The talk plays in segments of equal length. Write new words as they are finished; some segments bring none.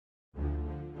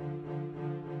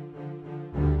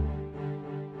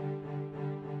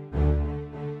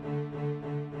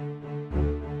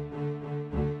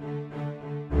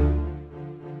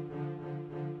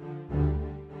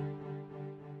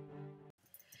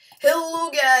Hello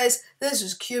guys, this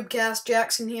is Cubecast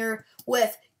Jackson here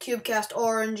with Cubecast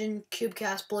Orange and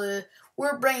Cubecast Blue.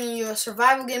 We're bringing you a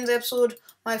survival games episode,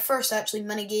 my first actually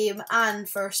minigame and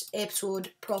first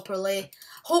episode properly.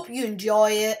 Hope you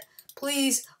enjoy it.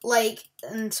 Please like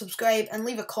and subscribe and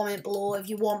leave a comment below if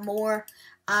you want more,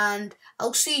 and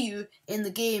I'll see you in the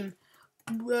game.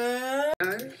 Hello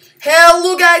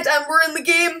guys, and we're in the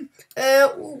game.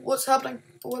 What's happening?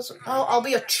 I'll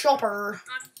be a chopper.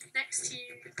 I'm next to you,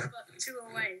 but 2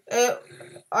 away.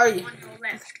 Are you? On your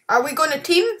left. Are we going to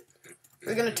team?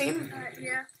 We're going to team?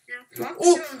 Yeah.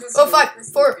 Oh, 5,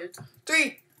 4,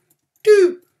 3,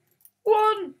 2,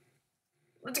 1.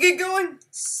 Let's get going.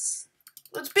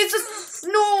 Let's beat this.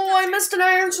 No, I missed an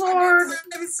iron sword. I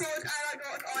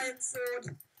got an iron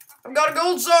sword. I've got a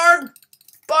gold sword.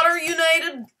 Butter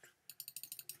United.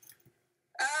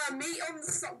 Meet on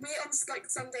like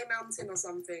Sunday Mountain or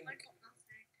something. I got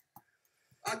nothing.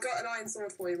 I got an iron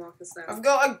sword for you, Marcus. Now. I've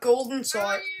got a golden Where sword.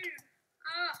 are you?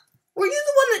 Were you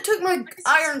the one that took my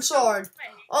iron sword?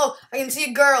 Oh, I can see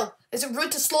a girl. Is it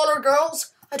rude to slaughter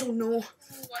girls? I don't know. Oh, I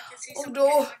can see Oh, something. no.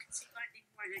 I can see lightning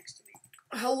right next to me.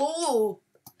 Hello.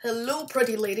 Hello,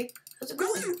 pretty lady. How's it No!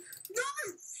 going? No!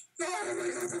 Oh my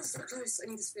god, that's so close. I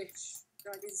need this fish.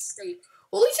 No, I need a steak.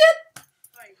 Holy shit.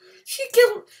 Right.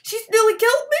 She's nearly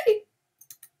killed me.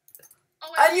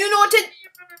 Oh, And you know what it...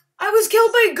 I was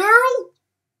killed by a girl.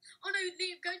 Oh no, go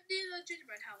near the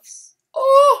gingerbread house.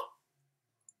 Oh.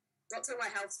 Not to my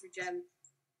house, Regen.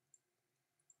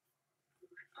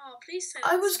 Oh, please say I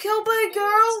that's was something. killed by a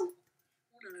girl.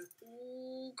 Oh no.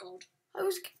 Oh god. I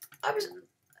was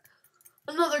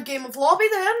another game of lobby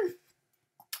then.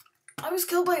 I was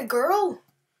killed by a girl.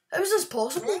 How is this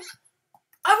possible?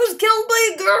 I was killed by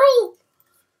a girl.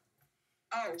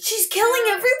 Oh. She's killing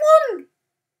everyone.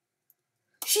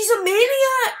 She's a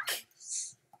maniac.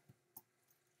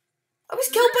 I was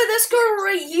killed by this girl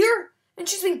right here, and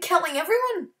she's been killing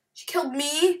everyone. She killed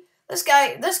me. This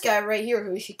guy right here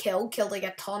who she killed like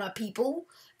a ton of people,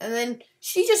 and then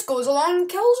she just goes along and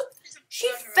kills it. She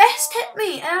fist hit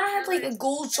me, and I had like a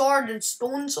gold sword and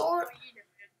stone sword.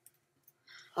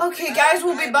 Okay, guys,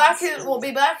 we'll be back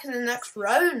in the next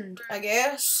round, I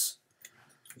guess.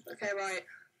 Okay, right.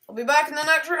 We'll be back in the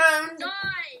next round.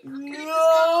 Die!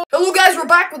 No. Hello, guys, we're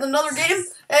back with another game.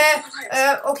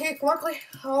 Okay, quickly.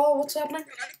 Oh, what's happening?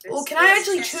 Oh, can I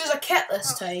actually choose a kit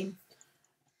this time?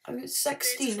 I'm at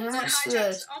 16. How much is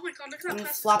this? Oh my god, look at that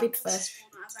person. Floppy fish.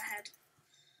 As a head.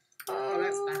 Oh,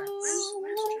 that's bad.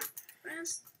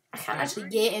 Where's I can't actually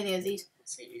get any of these.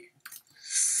 Let's see.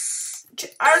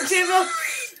 Iron chainmail.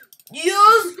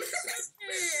 Yes.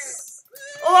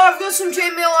 Oh, I've got some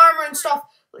chainmail armor and stuff.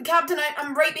 Captain,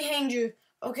 I'm right behind you.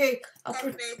 Okay, Wait,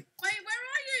 where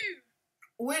are you?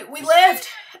 we left.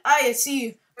 I see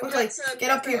you. Quickly, get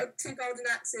up I've here. got 2 golden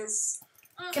axes.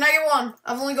 Can I get one?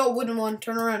 I've only got a wooden one.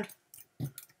 Turn around.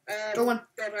 Go on.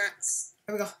 Golden axe.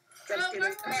 There we go. Where are you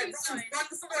Run guys? before it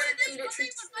Behind literally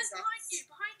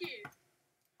you.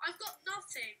 I've got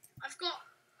nothing.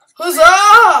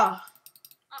 Huzzah!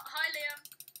 Hi, Liam.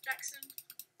 Jackson.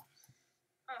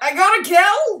 I got a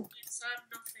kill! Yes, I have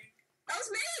nothing. That was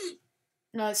me!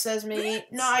 No, it says me.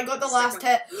 No, I got the last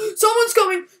hit. Someone's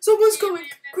coming! Someone's coming!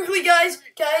 Quickly, guys!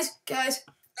 I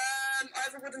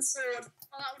have a wooden sword.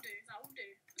 Oh, that will do.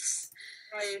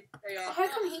 Right, there you are. How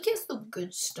come he gets the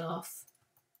good stuff?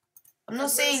 I'm not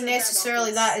That's saying really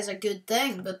necessarily bad, that is a good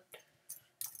thing, but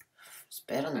it's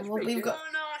better than That's what pretty we've good. got. Oh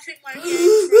no, I think my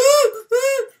game's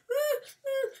frozen.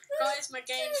 Guys, my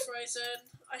game's frozen.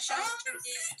 I shan't do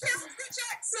you.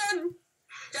 Jackson!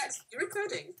 Jackson, you're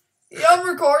recording. Yeah, I'm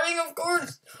recording, of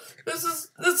course. This is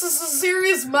a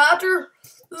serious matter.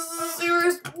 This is a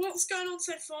serious. What's going on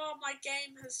so far? My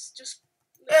game has just.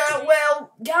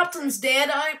 Well, Captain's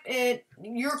dead.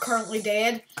 You're currently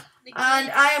dead, and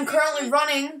I am currently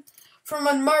running from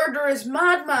a murderous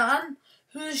madman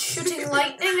who's shooting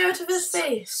lightning out of his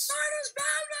face.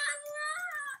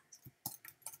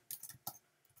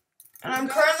 And I'm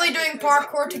currently doing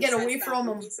parkour to get away from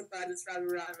him.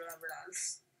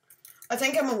 I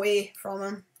think I'm away from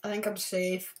him. I think I'm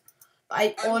safe.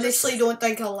 I honestly don't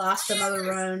think I'll last another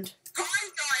round.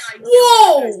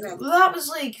 Whoa! That was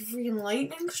like a freaking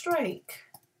lightning strike.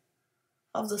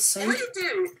 Of the same. What do you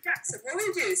do, Jackson?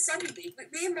 What do? Suddenly,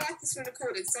 me and Marcus were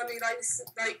recording. Suddenly,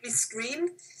 like we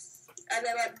screamed, and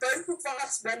then like both of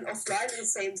us went offline at the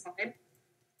same time.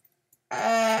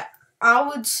 I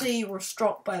would say you were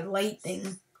struck by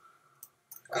lightning.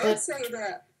 I would say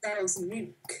that was a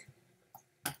nuke.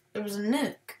 It was a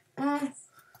nuke. Unless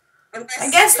I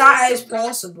guess that is some-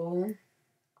 possible.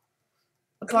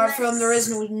 Apart from there is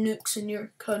no nukes in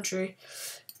your country.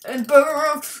 And What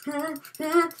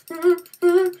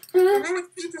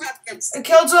would people have against I it?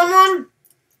 killed someone.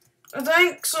 I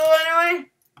think so. Anyway,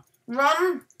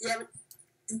 run, Yeah, but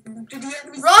did he have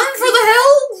any run sick for the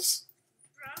loot? hills.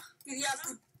 Did he have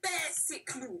the best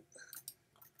sick loot?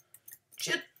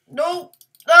 Shit, no.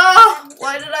 Ah,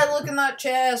 why did I look in that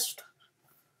chest?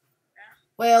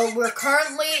 Well, we're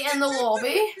currently in the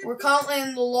lobby. We're currently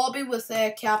in the lobby with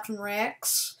Captain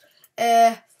Rex.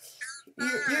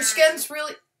 Your skin's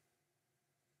really...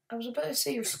 I was about to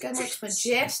say your skin looks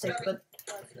majestic, but...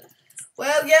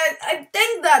 Well, yeah, I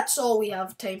think that's all we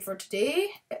have time for today.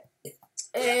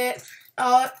 And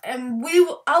I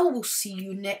will see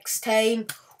you next time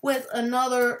with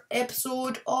another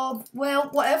episode of, well,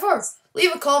 whatever.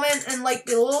 Leave a comment and like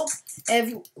below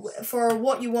for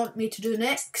what you want me to do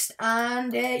next.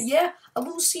 And yeah, I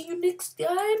will see you next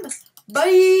time.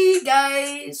 Bye,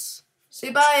 guys. Say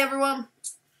bye, everyone.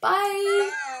 Bye.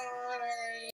 Bye.